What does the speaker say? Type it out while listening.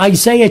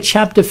Isaiah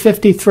chapter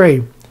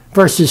 53,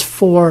 verses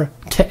 4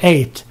 to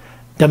 8.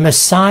 The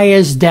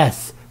Messiah's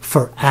death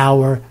for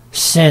our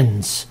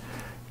sins.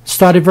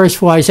 Start at verse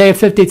 4. Isaiah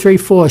 53,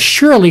 4.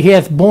 Surely he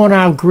hath borne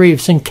our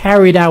griefs and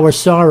carried our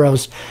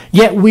sorrows.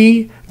 Yet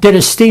we did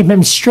esteem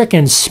him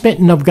stricken,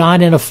 smitten of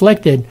God, and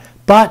afflicted.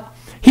 But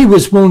he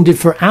was wounded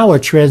for our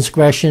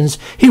transgressions.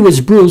 He was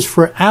bruised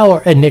for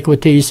our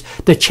iniquities.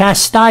 The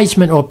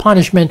chastisement or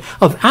punishment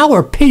of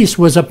our peace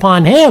was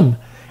upon him,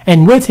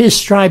 and with his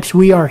stripes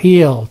we are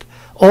healed.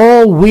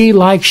 All we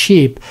like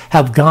sheep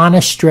have gone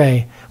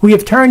astray. We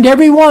have turned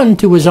every one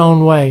to his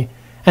own way,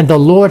 and the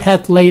Lord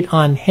hath laid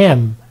on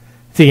him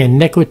the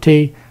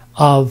iniquity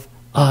of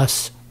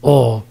us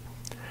all.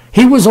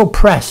 He was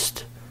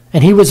oppressed,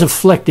 and he was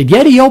afflicted,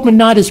 yet he opened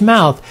not his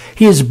mouth.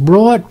 He is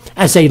brought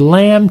as a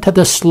lamb to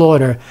the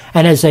slaughter,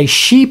 and as a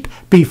sheep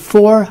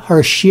before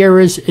her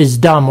shearers is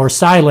dumb or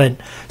silent,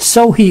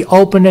 so he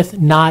openeth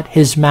not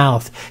his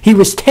mouth. He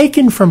was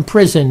taken from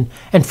prison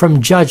and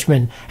from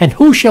judgment, and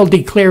who shall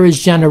declare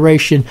his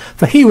generation?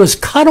 For he was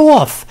cut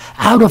off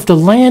out of the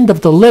land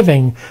of the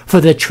living.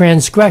 For the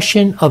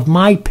transgression of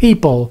my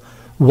people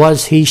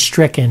was he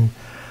stricken.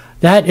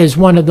 That is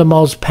one of the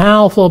most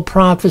powerful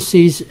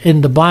prophecies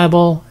in the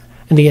Bible,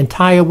 in the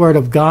entire Word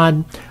of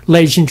God,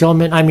 ladies and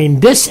gentlemen. I mean,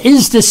 this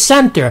is the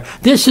center.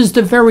 This is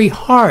the very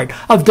heart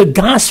of the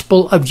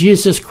gospel of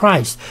Jesus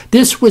Christ.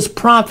 This was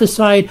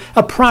prophesied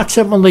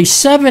approximately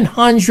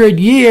 700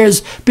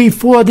 years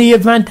before the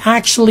event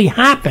actually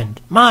happened.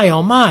 My,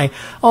 oh my.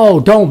 Oh,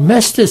 don't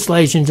miss this,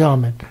 ladies and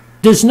gentlemen.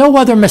 There's no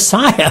other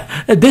Messiah.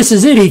 This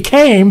is it. He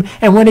came,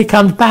 and when he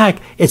comes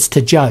back, it's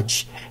to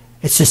judge.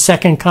 It's the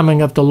second coming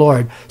of the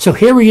Lord. So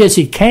here he is.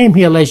 He came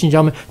here, ladies and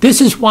gentlemen.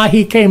 This is why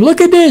he came. Look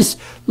at this.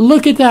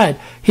 Look at that.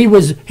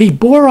 He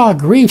bore our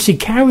griefs. He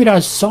carried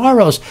our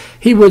sorrows.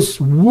 He was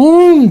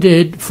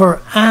wounded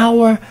for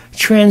our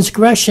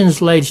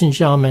transgressions, ladies and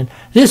gentlemen.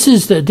 This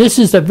is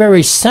the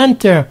very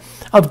center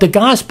of the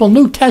gospel,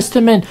 New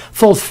Testament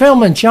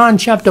fulfillment. John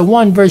chapter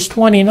 1, verse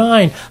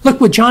 29. Look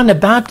what John the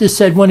Baptist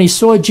said when he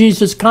saw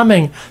Jesus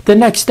coming. The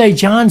next day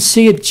John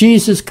seeth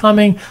Jesus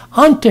coming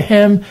unto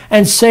him,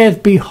 and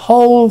saith,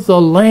 Behold the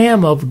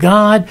Lamb of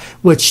God,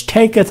 which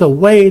taketh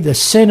away the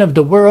sin of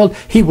the world.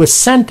 He was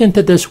sent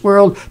into this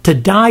world to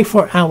die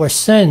for our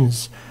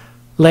sins.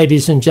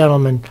 Ladies and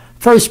gentlemen,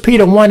 1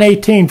 Peter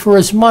 1:18, For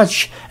as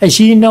much as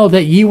ye know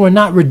that ye were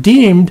not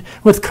redeemed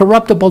with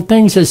corruptible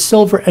things as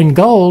silver and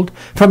gold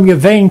from your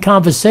vain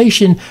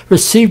conversation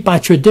received by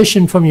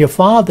tradition from your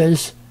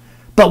fathers,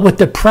 but with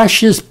the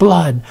precious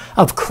blood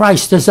of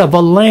Christ as of a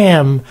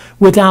lamb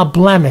without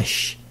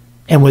blemish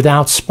and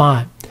without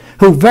spot,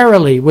 who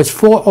verily was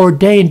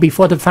foreordained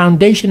before the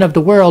foundation of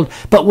the world,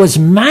 but was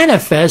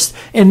manifest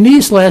in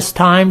these last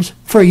times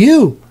for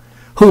you,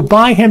 who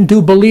by him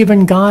do believe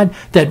in God,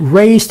 that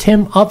raised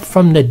him up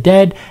from the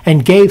dead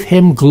and gave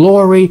him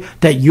glory,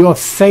 that your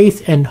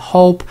faith and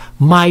hope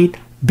might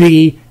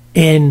be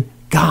in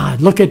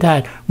God. Look at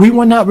that. We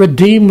were not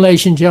redeemed,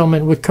 ladies and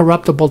gentlemen, with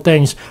corruptible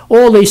things.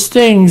 All these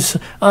things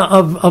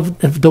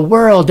of the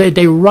world,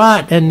 they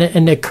rot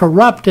and they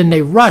corrupt and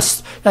they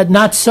rust.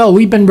 Not so.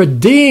 We've been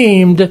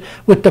redeemed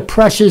with the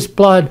precious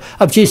blood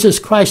of Jesus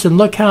Christ. And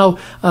look how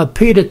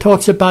Peter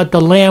talks about the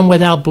Lamb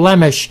without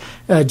blemish.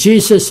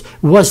 Jesus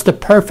was the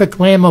perfect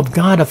Lamb of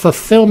God, a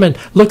fulfillment.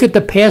 Look at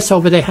the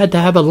Passover. They had to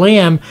have a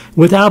lamb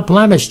without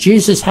blemish.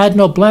 Jesus had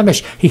no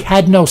blemish. He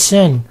had no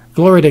sin.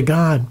 Glory to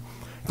God.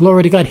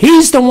 Glory to God.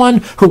 He's the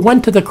one who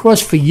went to the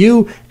cross for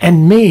you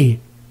and me.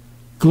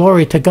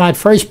 Glory to God.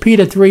 1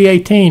 Peter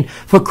 3:18.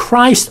 For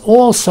Christ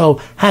also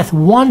hath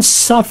once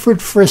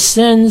suffered for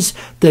sins,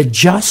 the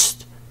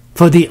just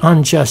for the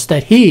unjust,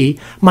 that he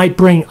might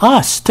bring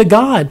us to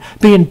God,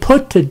 being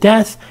put to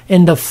death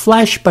in the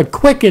flesh, but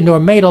quickened or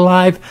made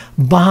alive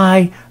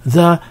by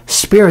the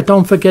Spirit.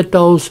 Don't forget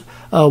those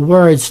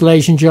words,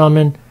 ladies and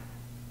gentlemen.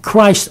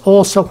 Christ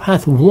also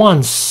hath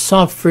once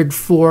suffered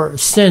for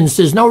sins.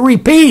 There's no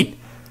repeat.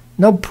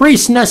 No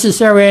priest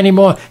necessary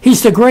anymore.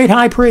 He's the great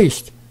high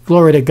priest.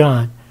 Glory to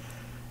God.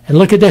 And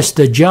look at this,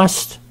 the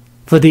just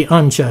for the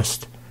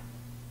unjust.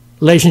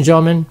 Ladies and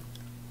gentlemen,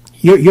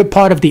 you're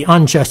part of the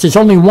unjust. There's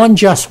only one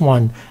just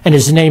one, and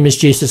his name is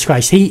Jesus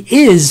Christ. He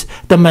is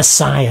the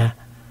Messiah.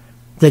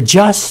 The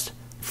just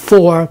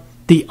for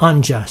the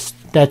unjust.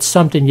 That's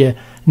something you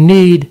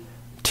need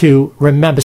to remember.